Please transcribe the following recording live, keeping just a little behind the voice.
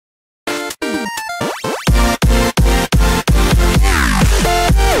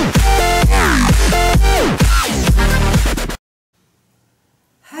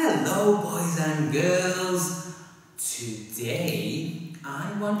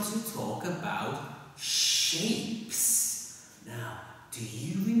want to talk about shapes. Now, do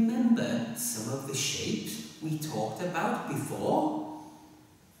you remember some of the shapes we talked about before?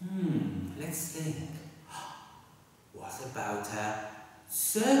 Let's think. What about a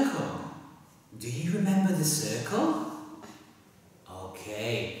circle? Do you remember the circle?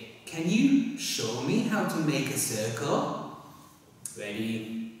 Okay, can you show me how to make a circle?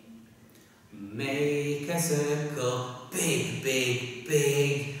 Ready? Make a circle. Big, big,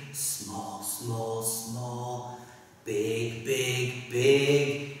 big. Small, small, small. Big, big,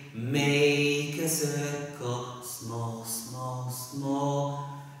 big. Make a circle. Small, small, small.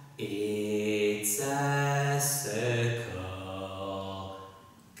 It's a circle.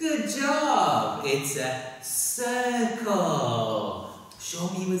 Good job! It's a circle. Show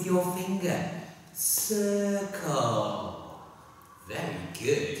me with your finger. Circle. Very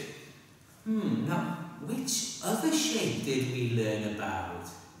good. Now, which other shape did we learn about?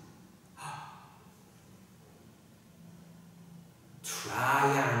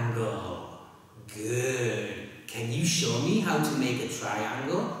 Triangle. Good. Can you show me how to make a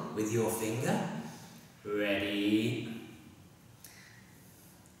triangle with your finger? Ready?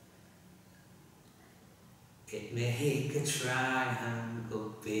 Make a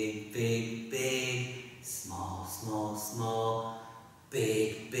triangle. Big, big, big. Small, small, small.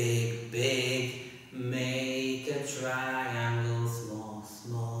 Big, big, big. Make a triangle. Small,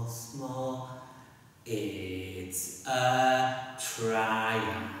 small, small. It's a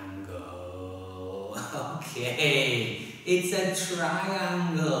triangle. Okay, it's a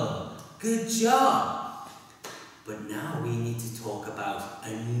triangle. Good job. But now we need to talk about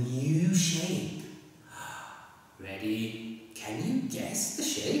a new shape. Ready? Can you guess the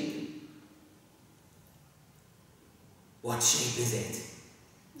shape? What shape is it?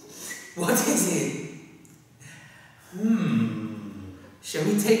 What is it? Shall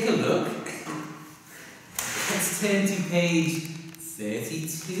we take a look? Let's turn to page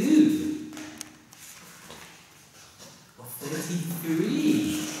 32 or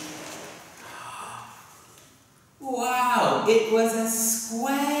 33. Wow, it was a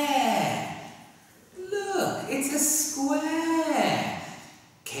square. Look, it's a square.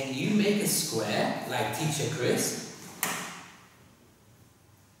 Can you make a square like Teacher Chris?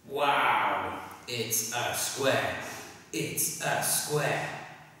 Wow, it's a square. It's a square.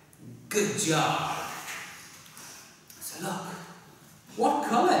 Good job. So look, what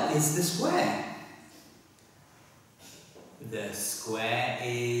colour is the square? The square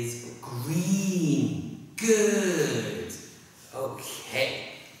is green. Good.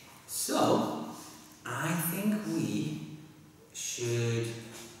 Okay, so I think we should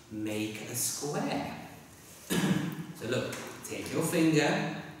make a square. So look, take your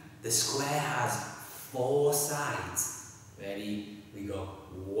finger. The square has 4 sides. Ready? We go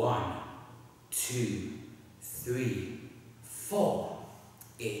 1, 2, 3, 4.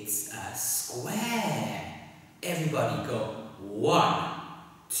 It's a square. Everybody go 1,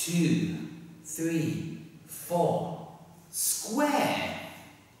 2, 3, 4. Square.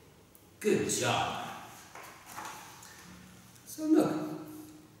 Good job. So look,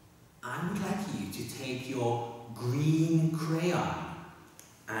 I would like you to take your green crayon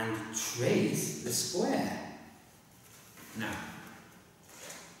and trace the square. Now,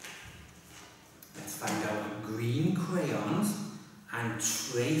 let's find our green crayons and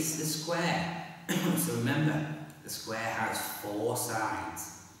trace the square. So remember, the square has 4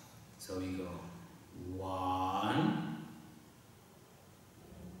 sides. So we go 1,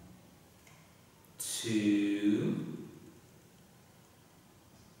 2,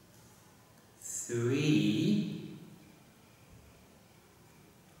 3,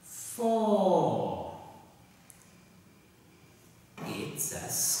 4. It's a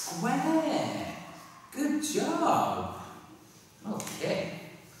square. Good job. Okay.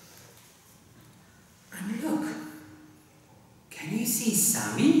 And look, can you see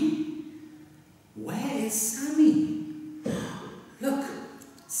Sammy? Where is Sammy? Look,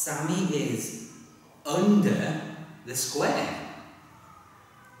 Sammy is under the square.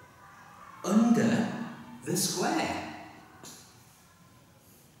 Under the square.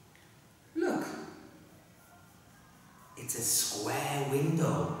 Look, it's a square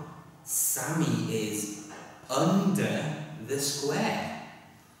window. Sammy is under the square.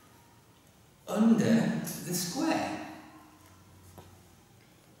 Under the square.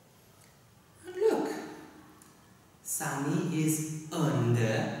 And look, Sammy is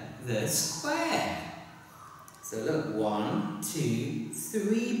under the square. So look, 1, 2,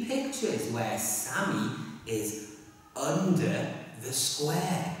 3 pictures where Sammy is under the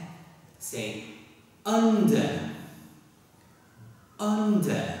square. Say, under,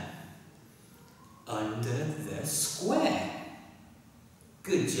 under the square.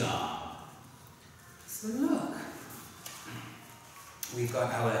 Good job. So look, we've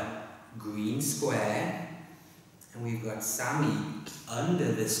got our green square and we've got Sammy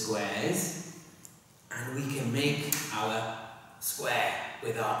under the squares, and we can make our square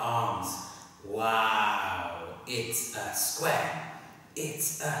with our arms. Wow, it's a square.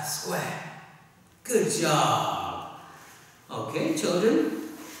 It's a square. Good job. Okay, children,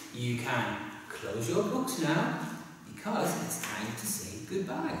 you can close your books now because it's time to say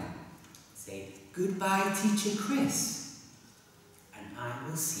goodbye. Say goodbye, Teacher Chris. And I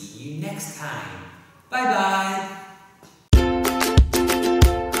will see you next time. Bye-bye.